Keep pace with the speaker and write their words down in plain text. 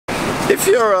If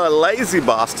you're a lazy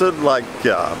bastard like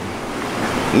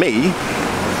me,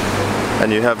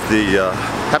 and you have the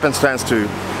happenstance to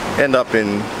end up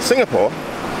in Singapore,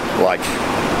 like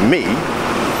me,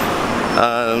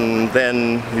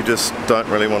 then you just don't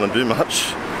really want to do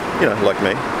much, you know, like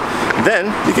me,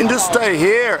 then you can just stay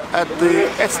here at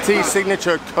the ST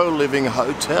Signature Co-Living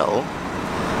Hotel.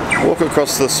 Walk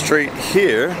across the street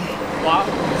here,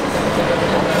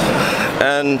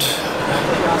 and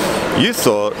you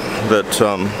thought that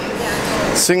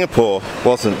Singapore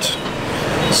wasn't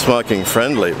smoking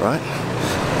friendly, right?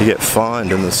 You get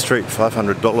fined in the street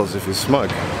 $500 if you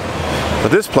smoke. But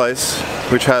this place,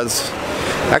 which has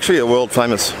actually a world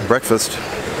famous breakfast,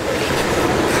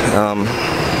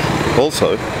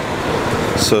 also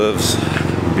serves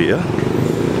beer.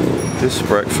 This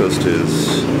breakfast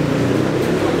is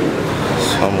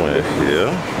somewhere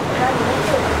here.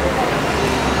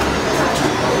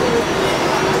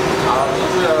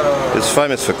 It's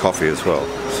famous for coffee as well,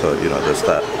 so you know there's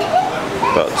that.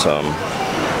 But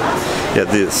yeah,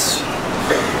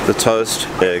 the toast,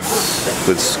 eggs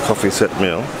with coffee set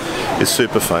meal is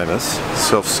super famous,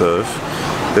 self-serve.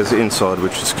 There's the inside,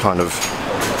 which is kind of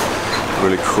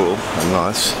really cool and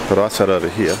nice, but I sat over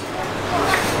here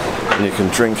and you can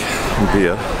drink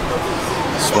beer,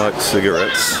 smoke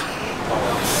cigarettes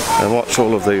and watch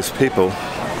all of these people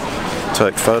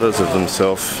take photos of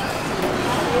themselves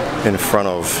in front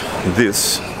of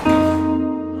this.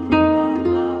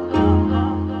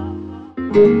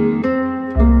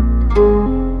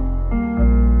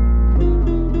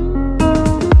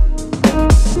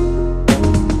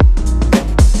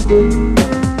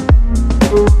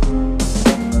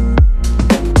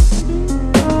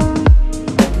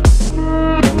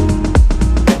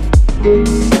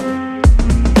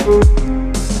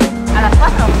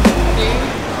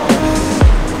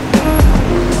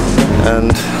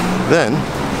 And then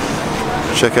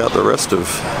check out the rest of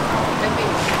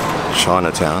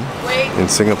Chinatown in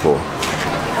Singapore.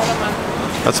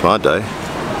 That's my day.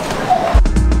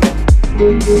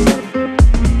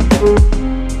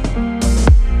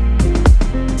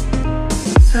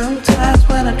 Sometimes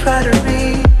when I try to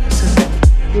reason,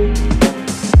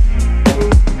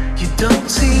 you don't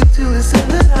seem to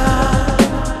listen at all.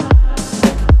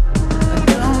 I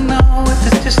don't know if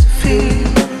it's just a feeling,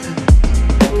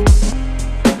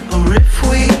 or if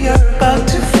we are about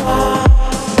to fall.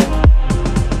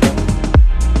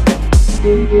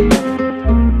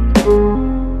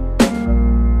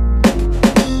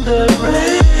 The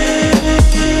rain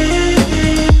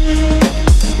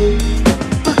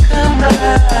will come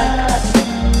back.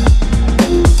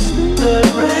 The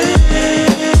rain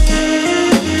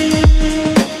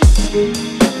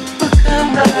will come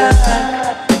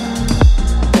back.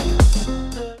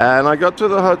 And I got to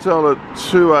the hotel at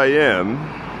 2 AM,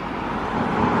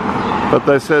 but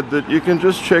they said that you can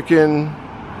just check in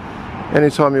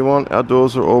anytime you want. Our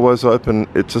doors are always open.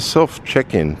 It's a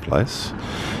self-check-in place.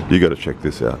 You got to check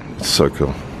this out. It's so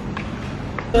cool.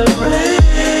 The rain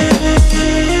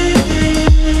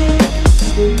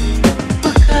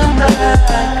will come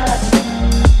back.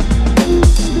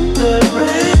 The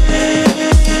rain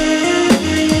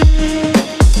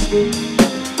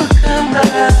will come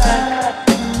back.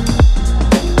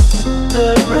 The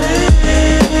rain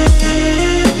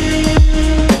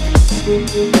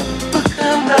will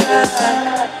come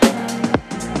back.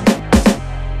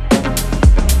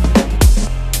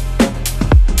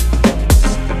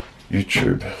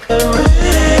 YouTube. The rain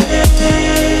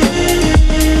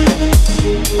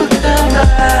will come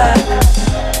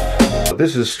back.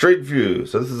 This is street view.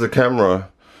 So this is a camera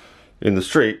in the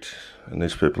street, and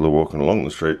these people are walking along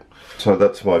the street. So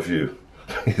that's my view.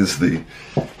 is the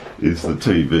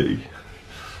TV.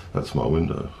 That's my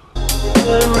window.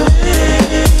 The rain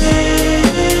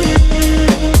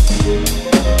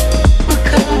will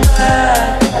come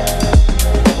back.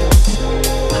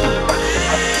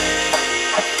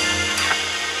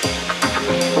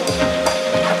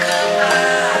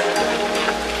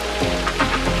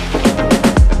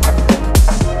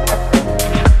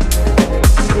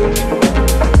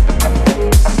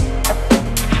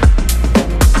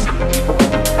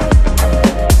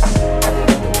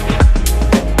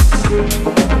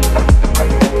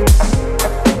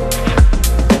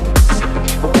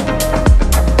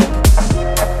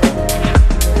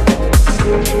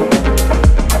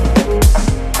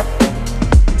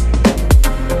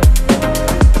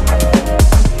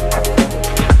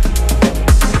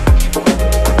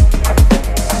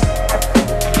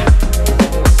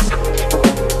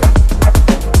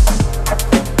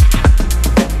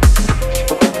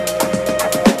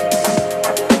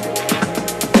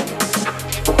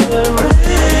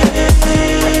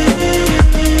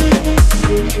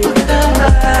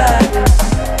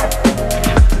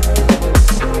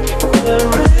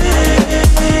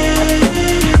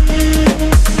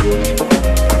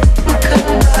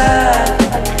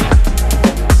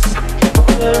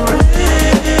 Yeah,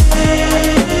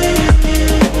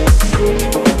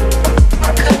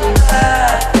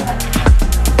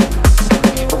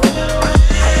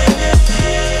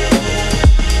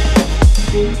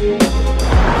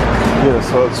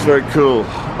 so it's very cool.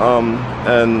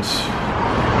 And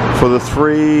for the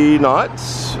 3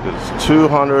 nights, it's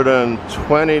 $220.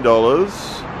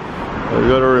 You've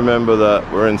got to remember that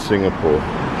we're in Singapore.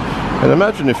 And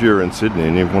imagine if you're in Sydney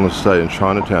and you want to stay in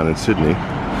Chinatown in Sydney,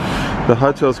 the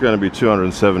hotel's going to be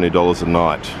 $270 a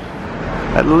night.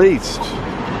 At least.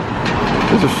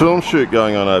 There's a film shoot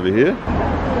going on over here.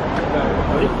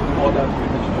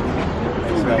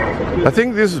 I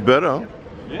think this is better.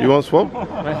 You want to swap?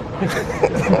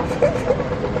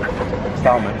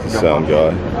 Sound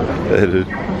guy. Hey, dude.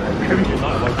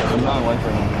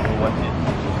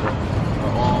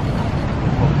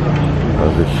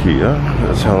 Over here,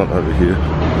 there's Helen over here.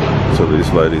 So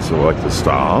these ladies are like the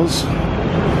stars.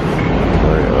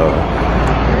 They are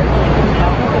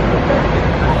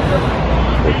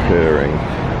preparing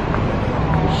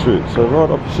the shoot. So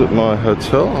right opposite my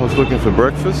hotel, I was looking for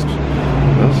breakfast.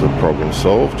 That's a problem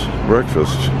solved.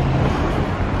 Breakfast.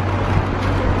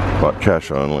 But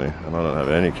cash only, and I don't have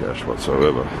any cash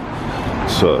whatsoever.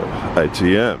 So,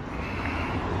 ATM.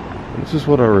 This is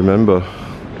what I remember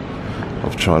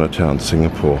of Chinatown,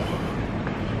 Singapore.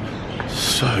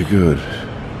 So good.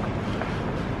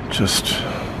 Just,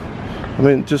 I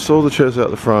mean, just all the chairs out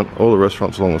the front, all the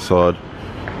restaurants along the side.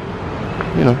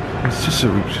 You know, it's just a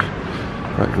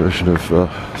great version of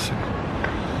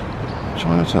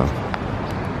Chinatown.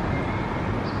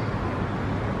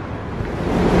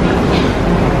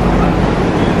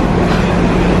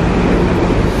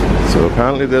 So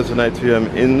apparently there's an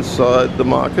ATM inside the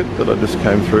market that I just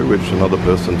came through, which another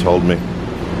person told me.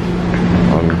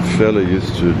 I'm fairly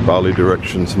used to Bali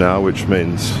directions now, which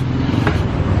means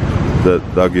that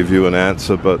they'll give you an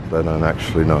answer, but they don't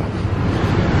actually know.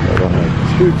 But I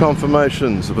have 2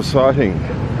 confirmations of a sighting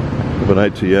of an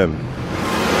ATM.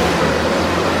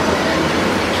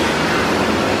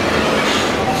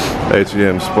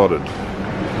 ATM spotted.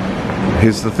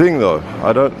 Here's the thing though,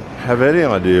 I don't have any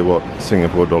idea what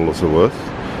Singapore dollars are worth,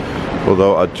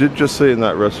 although I did just see in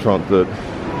that restaurant that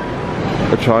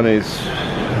a Chinese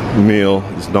meal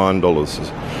is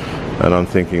 $9, and I'm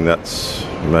thinking that's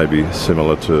maybe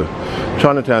similar to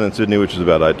Chinatown in Sydney, which is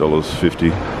about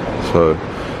 $8.50. So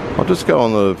I'll just go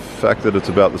on the fact that it's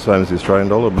about the same as the Australian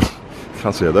dollar, but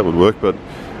can't see how that would work, but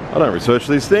I don't research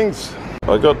these things.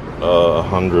 I got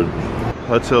 100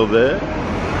 hotel there,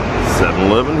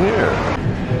 7-Eleven here.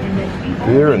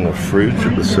 Beer in the fridge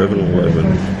at the 7-Eleven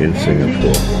in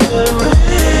Singapore.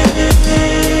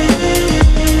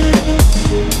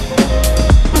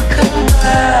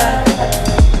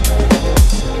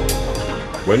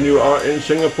 When you are in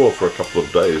Singapore for a couple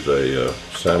of days, a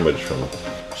sandwich from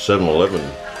 7-Eleven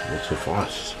will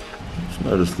suffice. Just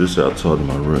notice this outside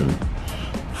my room.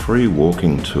 Free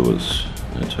walking tours.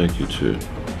 They take you to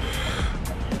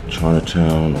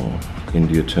Chinatown or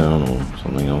India Town or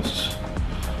something else.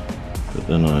 But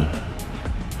then I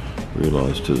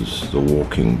realised there's the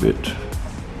walking bit.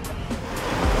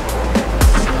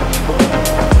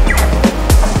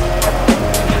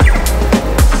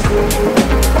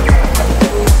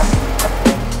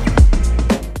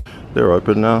 They're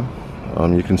open now.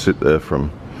 You can sit there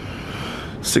from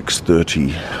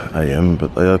 6:30 AM,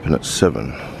 but they open at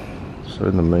 7. So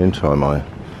in the meantime, I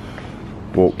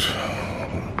walked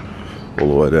all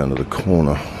the way down to the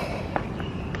corner.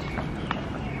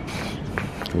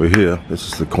 We're here,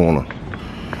 this is the corner.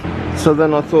 So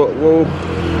then I thought, well,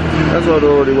 as I'd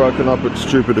already woken up at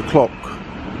stupid o'clock,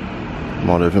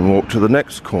 might even walk to the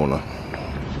next corner.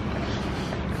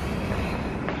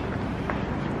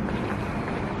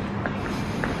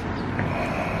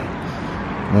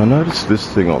 I noticed this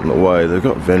thing on the way. They've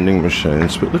got vending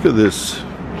machines, but look at this.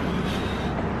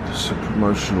 It's a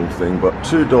promotional thing, but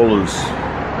 $2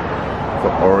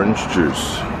 for orange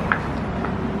juice.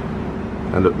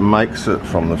 And it makes it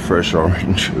from the fresh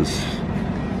oranges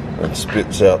and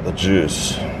spits out the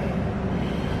juice.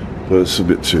 But it's a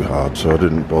bit too hard, so I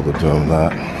didn't bother doing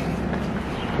that.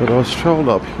 But I was trolled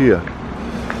up here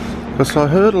because I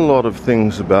heard a lot of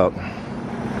things about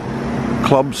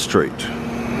Club Street.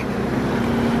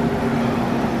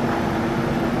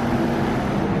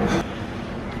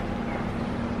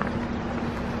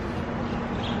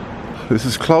 This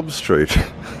is Club Street.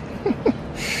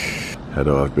 Had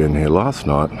I been here last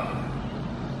night,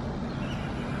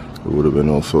 there would have been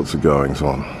all sorts of goings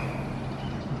on.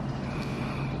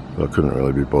 But I couldn't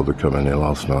really be bothered coming here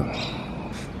last night.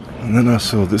 And then I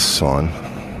saw this sign.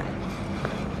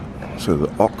 So the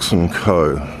Ox &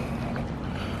 Co.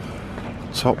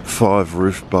 Top 5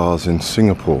 roof bars in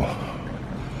Singapore.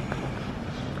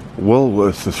 Well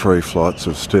worth the 3 flights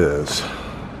of stairs.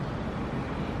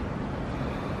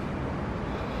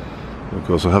 Of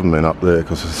course, I haven't been up there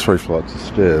because there's 3 flights of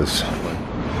stairs.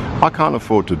 I can't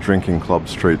afford to drink in Club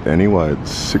Street anyway.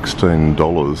 It's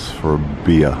 $16 for a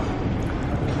beer.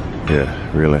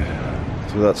 Yeah, really.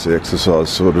 So that's the exercise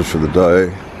sorted for the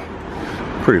day.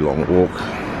 Pretty long walk.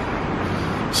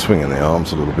 Swinging the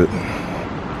arms a little bit.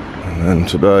 And then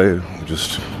today, let's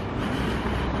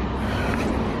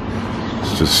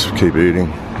just keep eating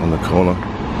on the corner.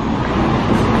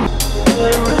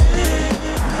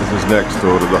 This is next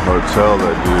door to the hotel.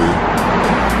 They do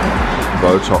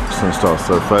Botox and stuff.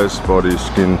 So face, body,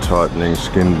 skin tightening,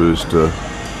 skin booster,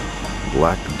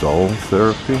 black doll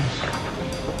therapy.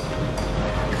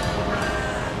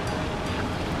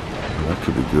 That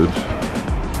could be good.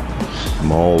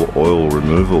 Mole oil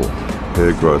removal,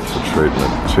 hair growth for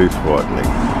treatment, teeth whitening,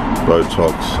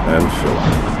 Botox and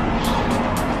filler.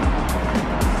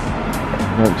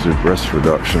 I don't do breast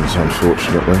reductions,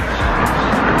 unfortunately.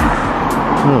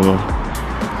 Oh well.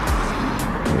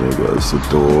 There goes the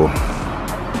door.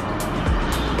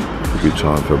 Could be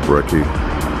time for brekkie.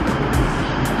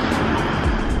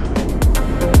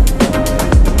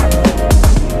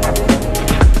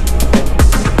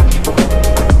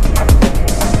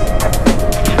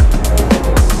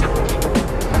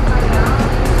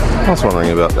 I was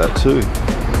wondering about that too. I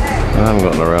haven't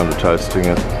gotten around to tasting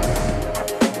it.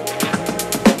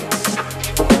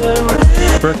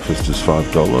 Breakfast is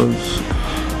 $5.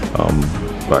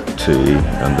 Black tea,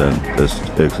 and then there's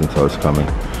eggs and toast coming.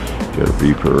 Get a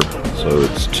beeper. So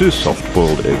it's 2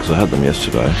 soft-boiled eggs. I had them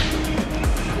yesterday.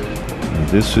 And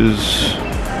this is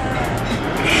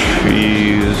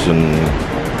cheese and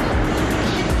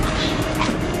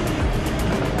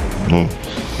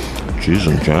cheese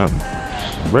and jam.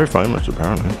 Very famous,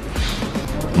 apparently.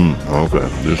 Okay,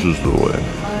 this is the way.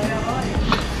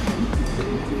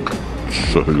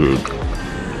 So good.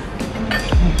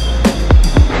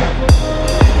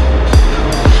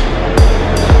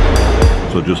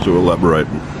 So just to elaborate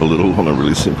a little on a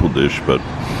really simple dish, but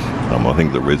I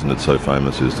think the reason it's so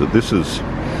famous is that this is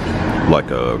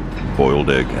like a boiled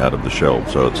egg out of the shell.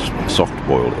 So it's soft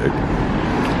boiled egg.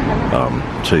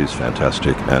 Tea's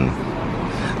fantastic, and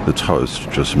the toast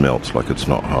just melts like it's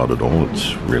not hard at all.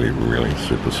 It's really, really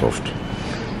super soft.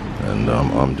 And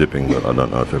I'm dipping, but I don't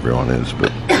know if everyone is,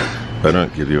 but they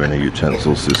don't give you any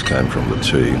utensils. This came from the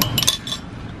tea.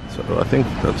 So I think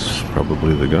that's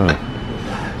probably the go.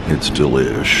 It's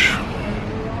delish.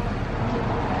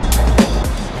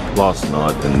 Last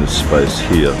night in this space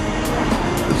here,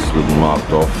 this little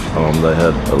marked off, they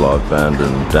had a live band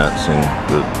and dancing,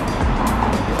 but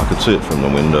I could see it from the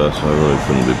window, so I really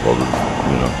couldn't be bothered,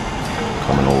 you know,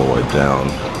 coming all the way down.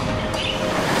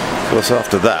 Of course,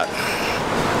 after that,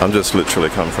 I'm just literally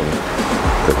come from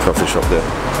the coffee shop there.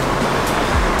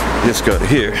 Just go to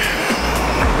here,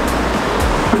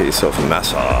 get yourself a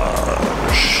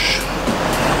massage.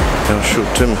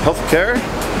 Tim Healthcare,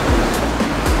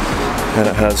 and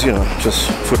it has, you know, just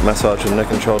foot massage and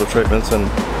neck and shoulder treatments, and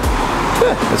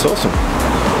yeah, it's awesome.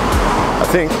 I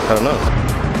don't know.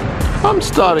 I'm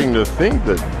starting to think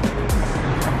that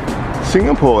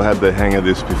Singapore had the hang of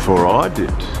this before I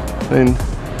did. I mean,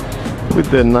 with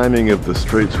their naming of the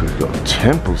streets, we've got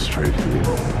Temple Street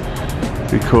here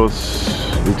because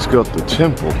it's got the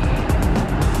temple,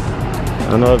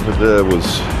 and over there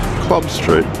was Club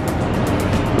Street,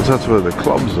 because that's where the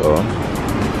clubs are,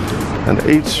 and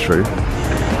Eat Street,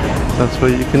 that's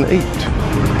where you can eat.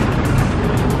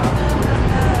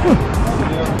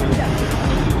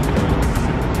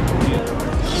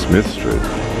 Smith Street.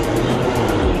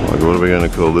 Like, what are we going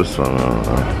to call this one? I don't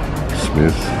know.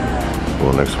 Smith.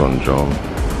 Or next one, John.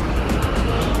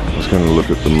 I was going to look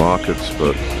at the markets,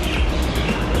 but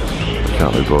I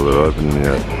can't be bothered opening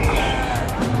yet.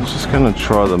 I was just going to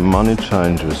try the money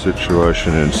changer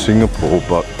situation in Singapore,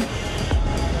 but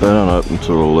they don't open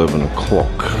till 11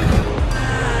 o'clock.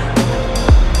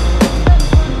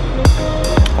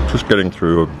 Just getting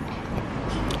through a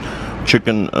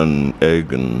chicken and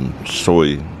egg and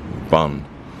soy bun.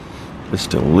 It's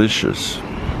delicious.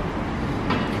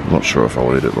 I'm not sure if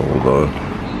I'll eat it all though.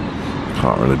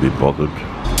 Can't really be bothered.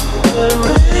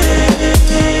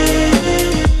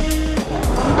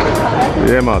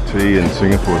 The MRT in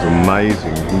Singapore is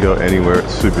amazing. You can go anywhere,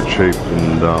 it's super cheap,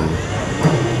 and I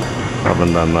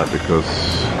haven't done that because,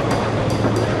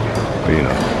 you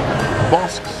know,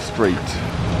 Bosque Street.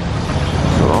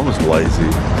 So I was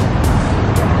lazy.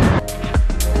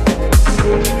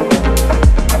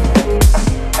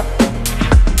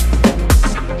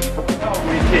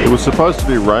 It It was supposed to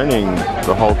be raining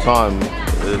the whole time.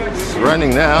 It's raining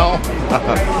now.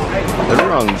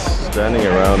 Everyone's standing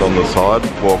around on the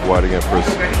sidewalk waiting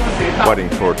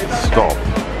for it to stop.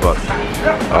 But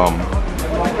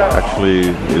actually,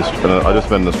 I just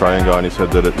met an Australian guy and he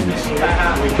said that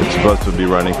it's supposed to be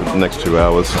raining for the next 2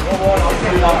 hours.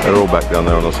 They're all back down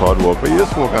there on the sidewalk, but you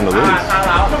just walk under these.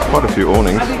 Quite a few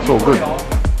awnings. It's all good.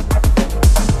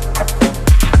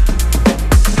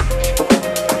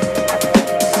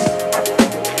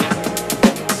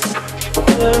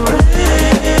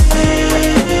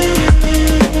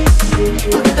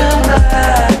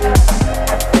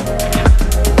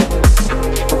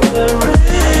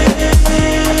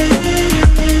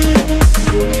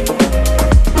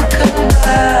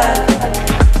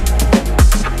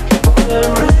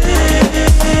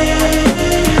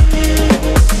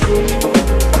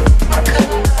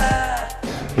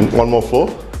 One more floor?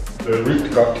 The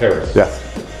rooftop terrace. Yeah.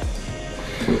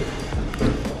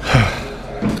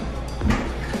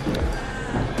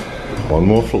 One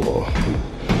more floor.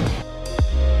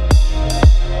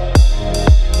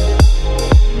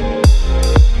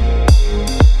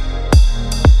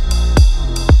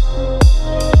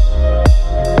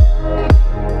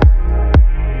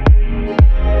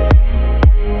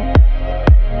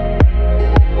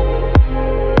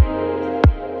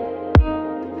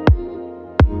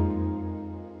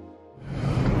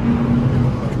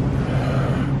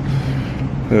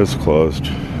 It's closed.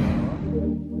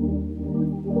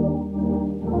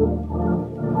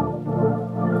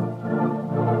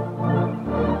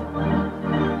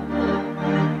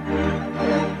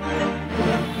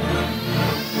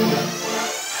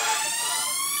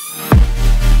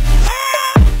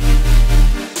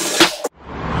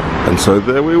 And so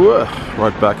there we were,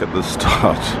 right back at the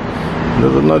start.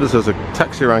 Notice there's a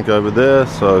taxi rank over there,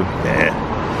 so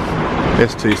yeah,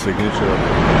 ST signature.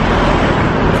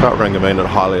 Can't recommend it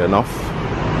highly enough.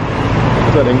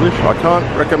 Is that English? I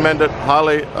can't recommend it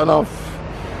highly enough.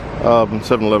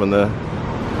 7-Eleven there.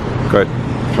 Great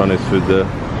Chinese food there.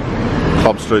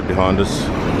 Club Street behind us.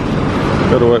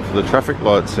 Got to wait for the traffic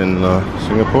lights in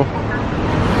Singapore.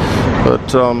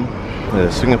 But yeah,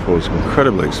 Singapore is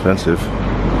incredibly expensive.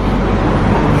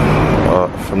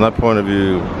 From that point of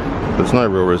view, there's no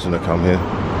real reason to come here.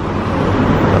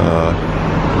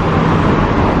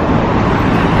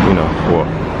 You know what?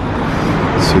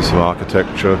 See some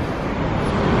architecture,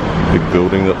 big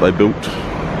building that they built,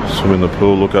 swim in the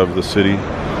pool, look over the city,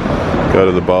 go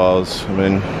to the bars. I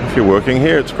mean, if you're working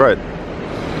here, it's great.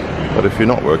 But if you're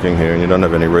not working here and you don't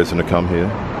have any reason to come here,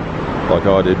 like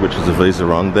I did, which is a visa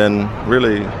run, then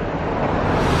really,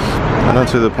 I don't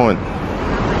see the point.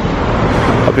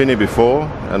 I've been here before,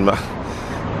 and my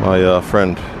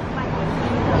friend,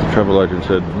 travel agent,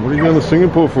 said, "What are you going to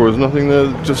Singapore for? There's nothing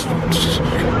there.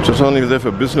 Just only there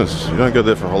for business. You don't go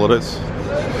there for holidays."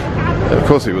 And of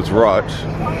course, he was right.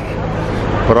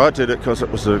 But I did it because it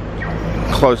was a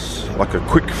close, like a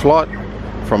quick flight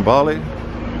from Bali,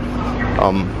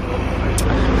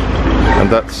 and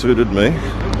that suited me.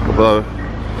 Although,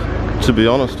 to be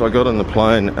honest, I got on the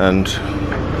plane and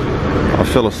I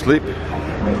fell asleep,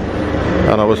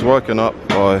 and I was woken up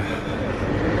by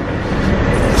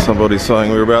somebody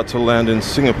saying we were about to land in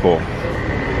Singapore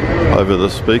over the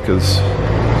speakers.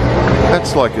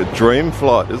 That's like a dream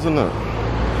flight, isn't it?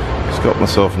 Just got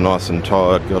myself nice and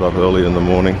tired, got up early in the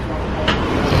morning.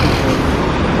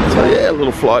 So yeah, a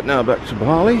little flight now back to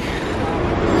Bali.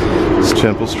 It's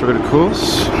Temple Street, of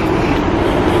course.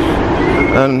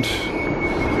 And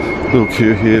a little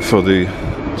queue here for the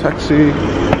taxi.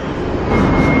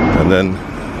 And then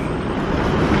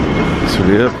to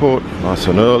the airport, nice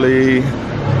and early.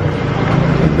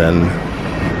 And then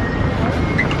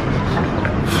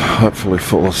hopefully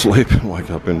fall asleep and wake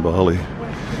up in Bali.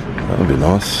 That would be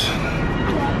nice.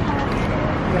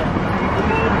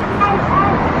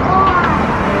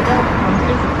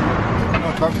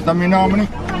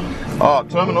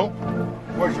 Terminal.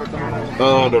 What's your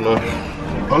terminal? I don't know.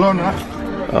 Hello, now.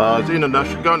 It's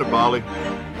international, going to Bali.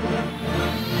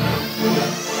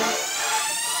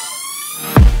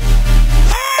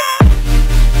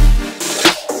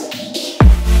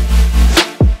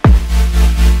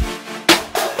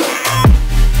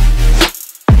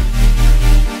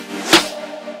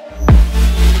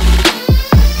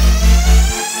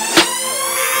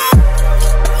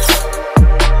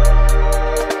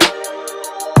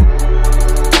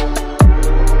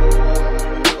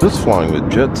 Just flying with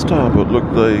Jetstar, but look,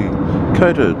 they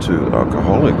cater to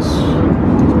alcoholics.